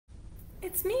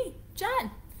it's me, Jen.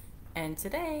 And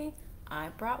today I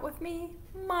brought with me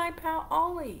my pal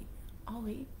Ollie.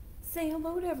 Ollie, say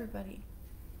hello to everybody.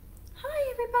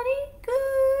 Hi everybody,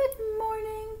 good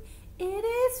morning. It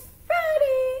is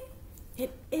Friday.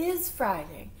 It is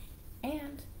Friday.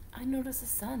 And I notice the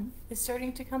sun is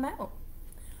starting to come out.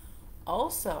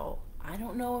 Also, I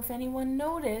don't know if anyone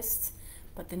noticed,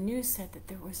 but the news said that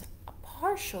there was a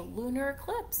partial lunar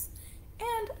eclipse.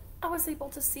 And I was able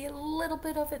to see a little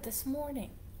bit of it this morning.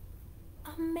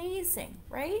 Amazing,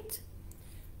 right?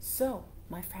 So,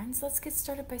 my friends, let's get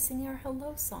started by singing our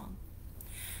hello song.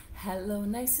 Hello,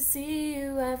 nice to see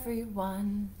you,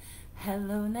 everyone.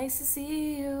 Hello, nice to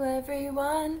see you,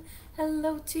 everyone.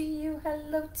 Hello to you,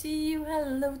 hello to you,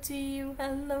 hello to you,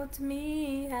 hello to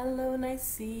me. Hello, nice to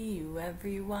see you,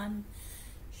 everyone.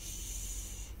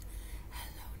 Shh.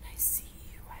 Hello, nice to see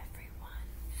you, everyone.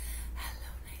 Hello,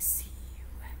 nice to see you,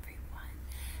 everyone.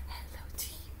 Hello to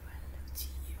you, hello to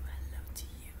you, hello to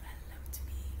you, hello to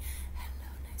me.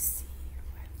 Hello, nice to see you,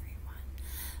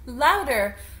 everyone.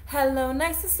 Louder. Hello,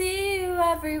 nice to see you,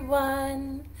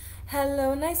 everyone.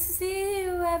 Hello, nice to see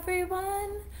you,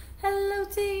 everyone. Hello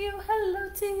to you, hello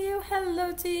to you,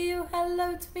 hello to you,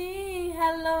 hello to me.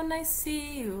 Hello, nice to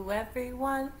see you,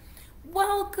 everyone.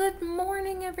 Well, good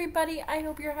morning, everybody. I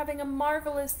hope you're having a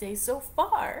marvelous day so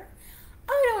far.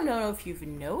 I don't know if you've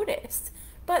noticed,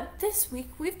 but this week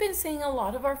we've been singing a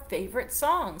lot of our favorite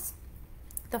songs.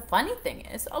 The funny thing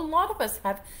is, a lot of us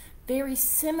have very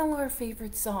similar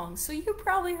favorite songs, so you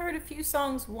probably heard a few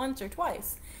songs once or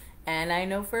twice. And I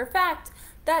know for a fact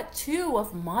that two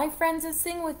of my friends that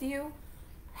sing with you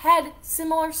had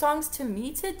similar songs to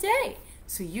me today.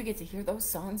 So you get to hear those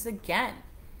songs again.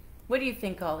 What do you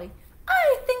think, Ollie?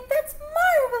 I think that's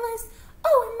marvelous.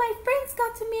 Oh, and my friends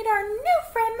got to meet our new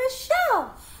friend,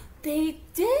 Michelle. They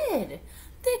did.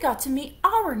 They got to meet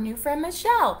our new friend,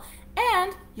 Michelle.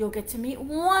 And you'll get to meet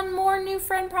one more new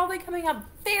friend probably coming up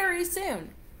very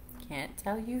soon. Can't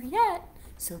tell you yet,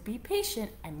 so be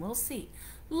patient and we'll see.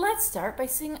 Let's start by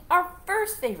singing our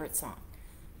first favorite song.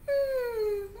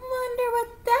 Wonder what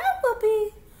that will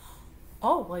be.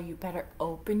 Oh, well, you better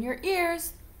open your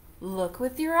ears, look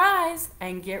with your eyes,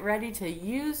 and get ready to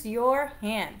use your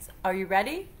hands. Are you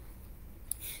ready?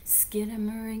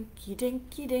 Skidamarinky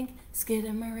dinky dink,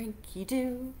 skidamarinky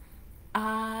doo.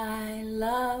 I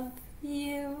love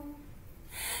you.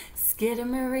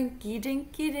 Skidamarinky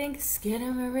dinky dink,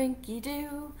 skidamarinky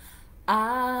doo.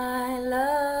 I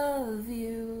love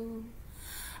you.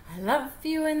 I love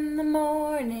you in the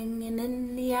morning and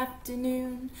in the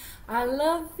afternoon. I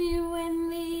love you in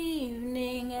the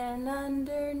evening and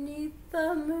underneath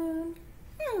the moon.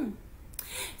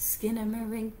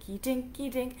 Skidamarinky dinky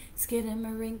dink,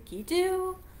 skidamarinky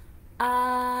doo.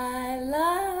 I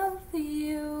love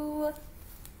you.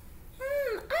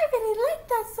 I really like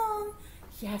that song.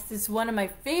 Yes, it's one of my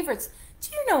favorites. Do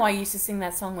you know I used to sing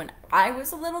that song when I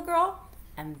was a little girl?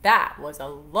 And that was a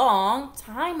long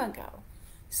time ago.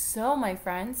 So, my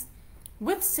friends,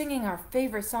 with singing our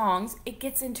favorite songs, it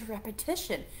gets into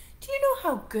repetition. Do you know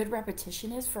how good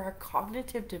repetition is for our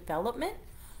cognitive development?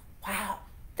 Wow,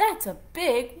 that's a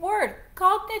big word,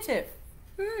 cognitive.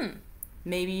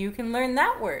 Maybe you can learn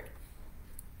that word.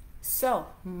 So,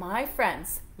 my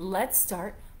friends, let's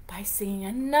start by singing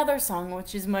another song,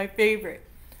 which is my favorite.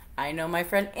 I know my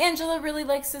friend Angela really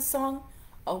likes this song.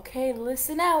 Okay,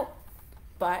 listen out.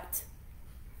 But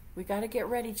we got to get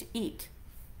ready to eat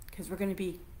because we're going to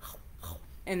be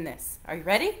in this. Are you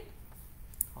ready?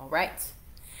 All right.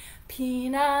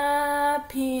 Peanut,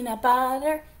 peanut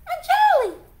butter, and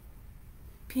jelly.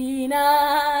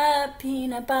 Peanut,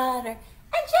 peanut butter,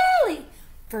 and jelly.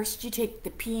 First you take the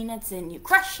peanuts and you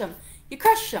crush them. You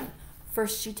crush them.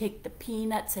 First you take the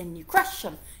peanuts and you crush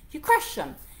them. You crush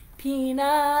them.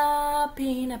 Peanut,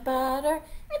 peanut butter,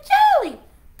 and jelly.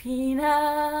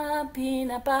 Peanut,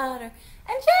 peanut butter,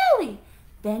 and jelly.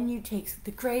 Then you take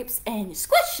the grapes and you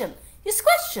squish them. You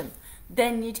squish them.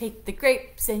 Then you take the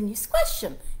grapes and you squish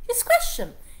them. You squish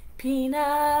them.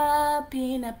 Peanut,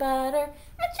 peanut butter,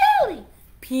 and jelly.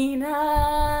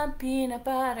 Peanut, peanut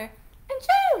butter, and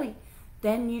jelly.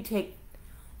 Then you take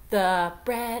the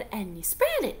bread and you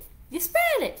spread it. You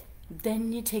spread it.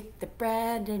 Then you take the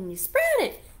bread and you spread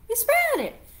it. You spread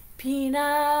it.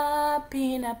 Peanut,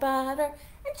 peanut butter,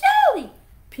 and jelly.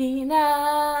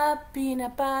 Peanut,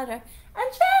 peanut butter,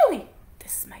 and jelly.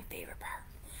 This is my favorite part.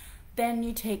 Then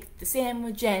you take the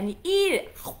sandwich and you eat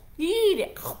it. You eat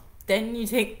it. Then you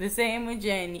take the sandwich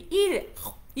and you eat it.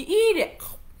 You eat it.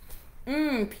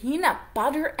 Peanut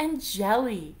butter and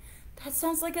jelly. That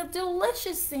sounds like a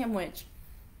delicious sandwich.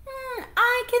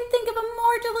 I can think of a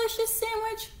more delicious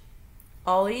sandwich.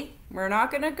 Ollie, we're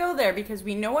not going to go there because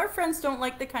we know our friends don't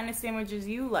like the kind of sandwiches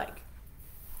you like.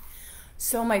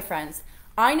 So, my friends,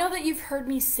 I know that you've heard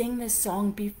me sing this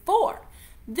song before.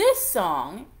 This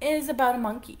song is about a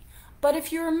monkey. But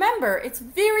if you remember, it's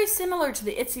very similar to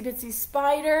the Itsy Bitsy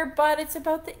Spider, but it's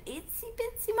about the Itsy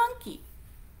Bitsy Monkey.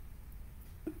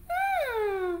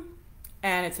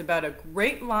 And it's about a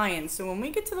great lion. So when we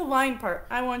get to the lion part,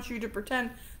 I want you to pretend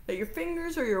that your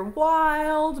fingers are your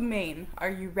wild mane.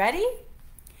 Are you ready?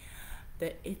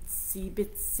 The Itsy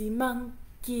Bitsy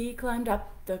Monkey climbed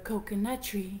up the coconut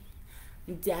tree.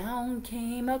 Down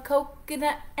came a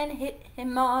coconut and hit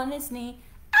him on his knee.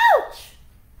 Ouch!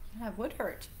 That would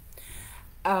hurt.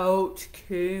 Out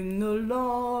came the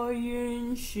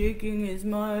lion, shaking his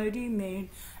mighty mane,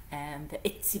 and the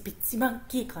Itsy Bitsy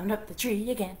Monkey climbed up the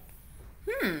tree again.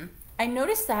 I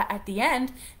noticed that at the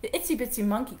end, the Itsy Bitsy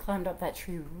Monkey climbed up that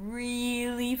tree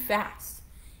really fast.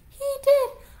 He did.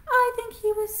 I think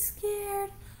he was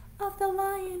scared of the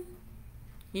lion.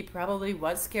 He probably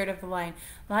was scared of the lion.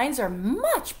 Lions are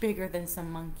much bigger than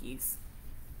some monkeys.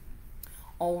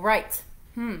 All right.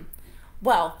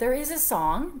 Well, there is a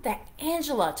song that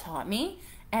Angela taught me,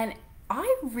 and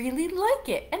I really like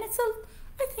it. And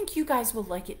I think you guys will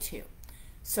like it too.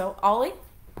 So, Ollie,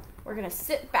 we're going to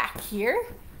sit back here.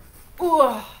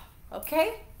 Ooh,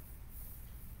 okay?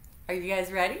 Are you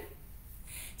guys ready?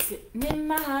 Sitting in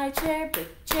my high chair, big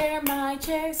chair, my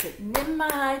chair. Sitting in my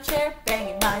high chair,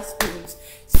 banging my spoons.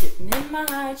 Sitting in my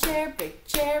high chair, big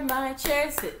chair, my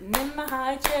chair. Sitting in my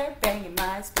high chair, banging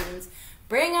my spoons.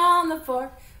 Bring on the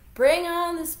fork, bring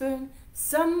on the spoon.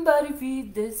 Somebody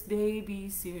feed this baby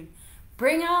soon.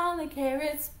 Bring on the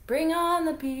carrots, bring on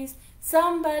the peas.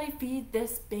 Somebody feed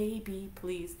this baby,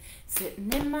 please.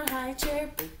 Sitting in my high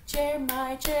chair, big chair,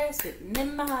 my chair. Sitting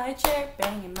in my high chair,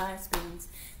 banging my spoons.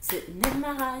 Sitting in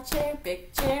my high chair,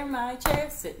 big chair, my chair.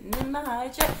 Sitting in my high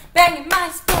chair, banging my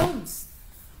spoons.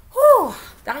 Whew,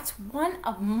 that's one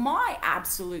of my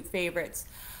absolute favorites.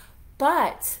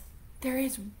 But there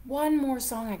is one more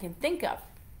song I can think of.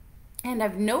 And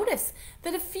I've noticed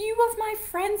that a few of my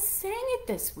friends sang it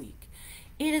this week.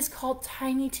 It is called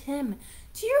Tiny Tim.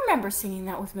 Do you remember singing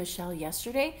that with Michelle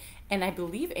yesterday? And I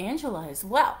believe Angela as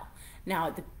well. Now,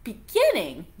 at the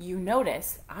beginning, you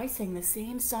notice I sang the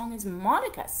same song as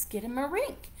Monica,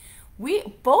 Skidamarink.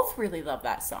 We both really love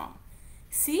that song.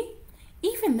 See?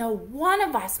 Even though one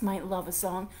of us might love a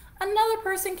song, another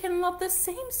person can love the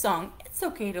same song. It's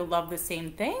okay to love the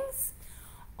same things.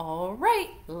 All right,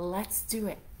 let's do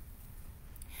it.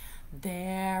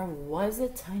 There was a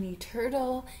tiny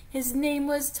turtle. His name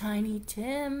was Tiny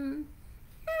Tim.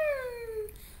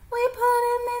 We put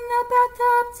him in the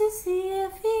bathtub to see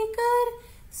if he could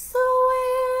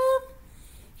swim.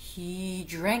 He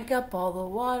drank up all the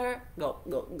water. Go,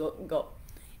 go, go, go.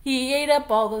 He ate up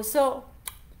all the soap.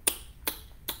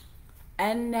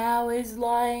 And now is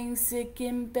lying sick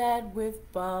in bed with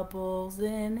bubbles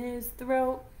in his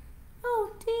throat.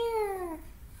 Oh dear.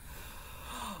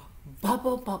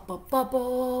 Bubble, bubble,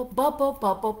 bubble, bubble,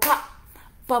 bubble, pop.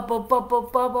 Bubble, bubble,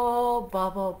 bubble,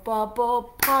 bubble,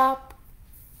 bubble, pop.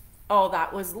 Oh,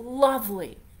 that was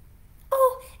lovely.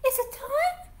 Oh, is it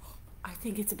time? I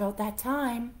think it's about that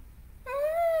time.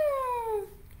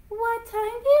 What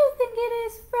time do you think it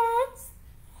is, friends?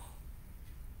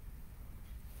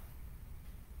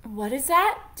 What is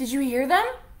that? Did you hear them?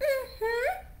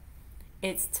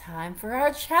 It's time for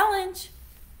our challenge.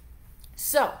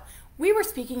 So, we were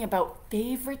speaking about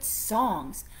favorite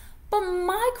songs, but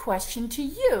my question to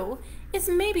you is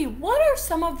maybe what are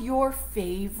some of your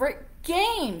favorite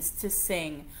games to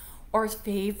sing or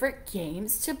favorite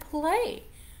games to play?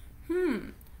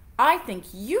 I think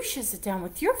you should sit down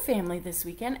with your family this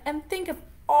weekend and think of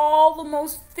all the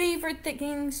most favorite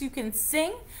things you can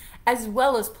sing as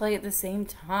well as play at the same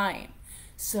time.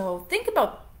 So think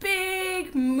about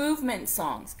big movement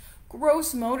songs,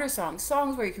 gross motor songs,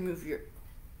 songs where you can move your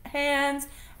hands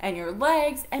and your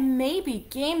legs, and maybe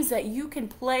games that you can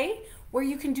play where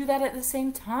you can do that at the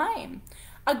same time.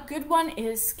 A good one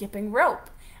is skipping rope.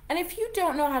 And if you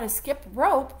don't know how to skip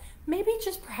rope, maybe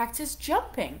just practice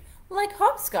jumping, like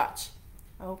hopscotch.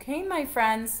 Okay, my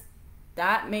friends,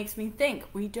 that makes me think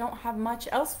we don't have much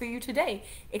else for you today,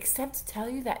 except to tell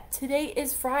you that today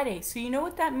is Friday. So you know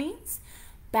what that means?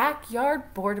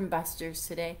 Backyard Boredom Busters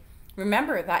today.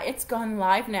 Remember that it's gone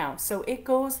live now, so it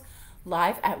goes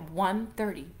live at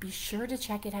 1:30. Be sure to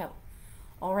check it out.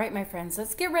 All right, my friends,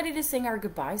 let's get ready to sing our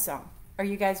goodbye song. Are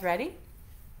you guys ready?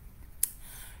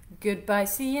 Goodbye,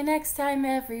 see you next time,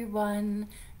 everyone.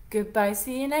 Goodbye,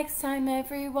 see you next time,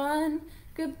 everyone.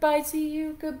 Goodbye to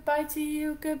you, goodbye to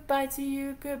you, goodbye to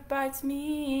you, goodbye to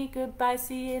me. Goodbye,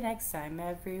 see you next time,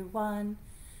 everyone.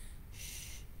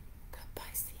 Shh.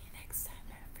 Goodbye, see you next time,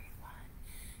 everyone.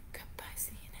 Goodbye,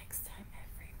 see you next time,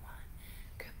 everyone.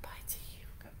 Goodbye to you,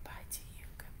 goodbye to you,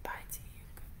 goodbye to you,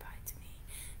 goodbye to me.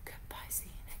 Goodbye, see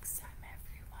you next time,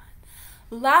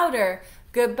 everyone. Louder.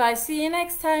 Goodbye, see you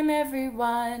next time,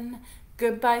 everyone.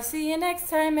 Goodbye, see you next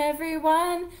time,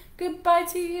 everyone. Goodbye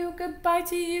to you, goodbye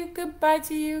to you, goodbye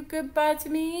to you, goodbye to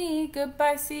me.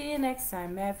 Goodbye, see you next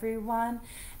time, everyone.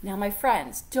 Now, my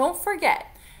friends, don't forget,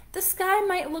 the sky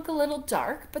might look a little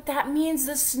dark, but that means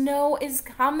the snow is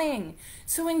coming.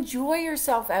 So enjoy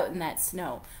yourself out in that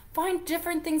snow. Find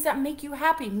different things that make you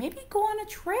happy. Maybe go on a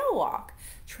trail walk.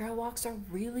 Trail walks are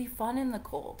really fun in the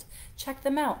cold. Check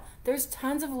them out. There's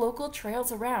tons of local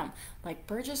trails around, like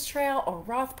Burgess Trail or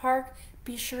Roth Park.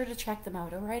 Be sure to check them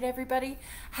out. All right, everybody?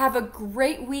 Have a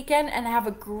great weekend and have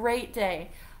a great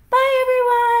day. Bye,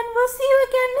 everyone. We'll see you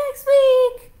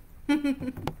again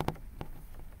next week.